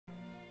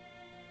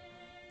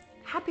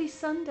Happy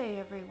Sunday,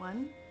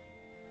 everyone.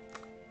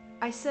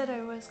 I said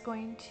I was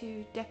going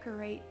to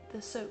decorate the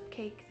soap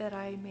cake that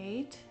I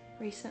made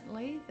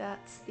recently.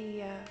 That's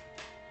the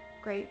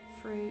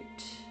grapefruit,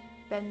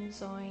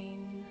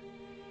 benzoin,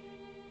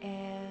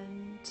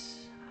 and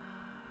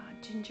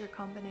ginger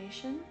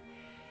combination.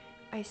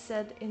 I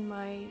said in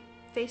my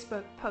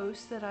Facebook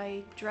post that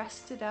I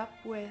dressed it up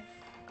with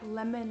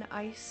lemon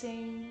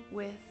icing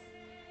with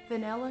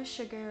vanilla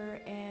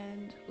sugar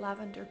and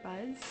lavender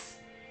buds,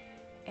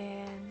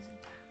 and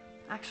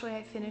actually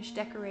I finished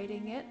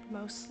decorating it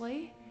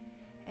mostly,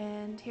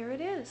 and here it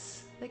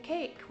is, the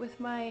cake with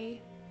my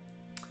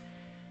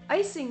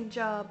icing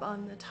job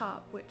on the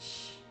top,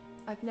 which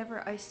I've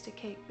never iced a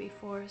cake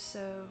before,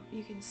 so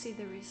you can see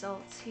the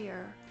results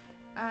here.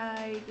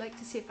 I'd like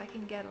to see if I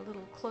can get a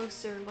little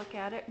closer look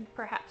at it,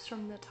 perhaps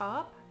from the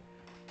top.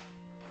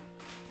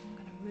 I'm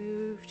going to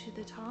move to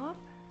the top.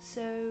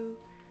 So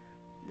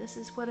this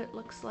is what it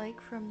looks like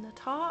from the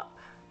top,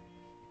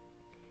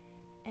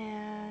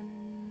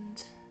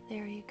 and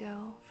there you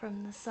go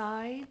from the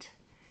side.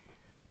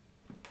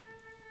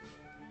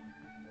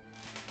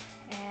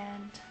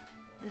 And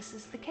this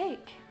is the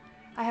cake.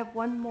 I have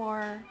one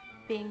more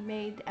being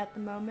made at the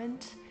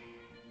moment.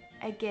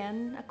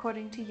 Again,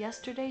 according to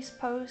yesterday's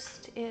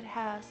post, it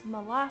has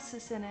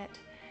molasses in it.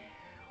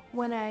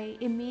 When I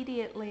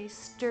immediately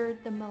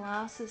stirred the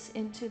molasses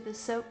into the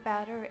soap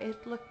batter,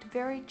 it looked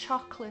very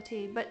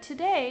chocolatey, but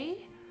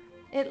today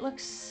it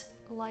looks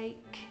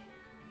like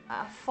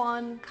a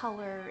fawn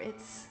color.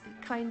 It's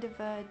kind of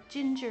a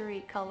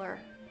gingery color,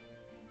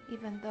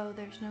 even though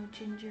there's no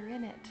ginger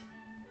in it.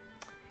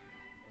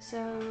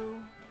 So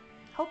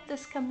hope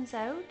this comes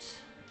out,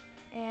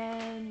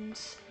 and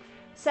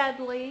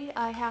sadly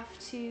I have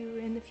to,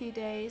 in a few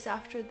days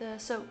after the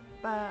soap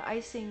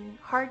icing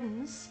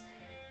hardens,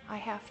 I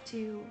have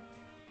to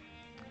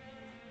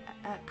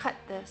cut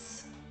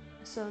this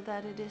so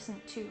that it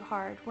isn't too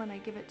hard when I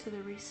give it to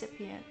the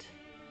recipient.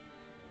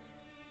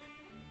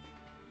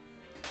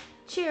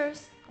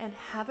 Cheers and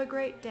have a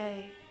great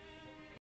day.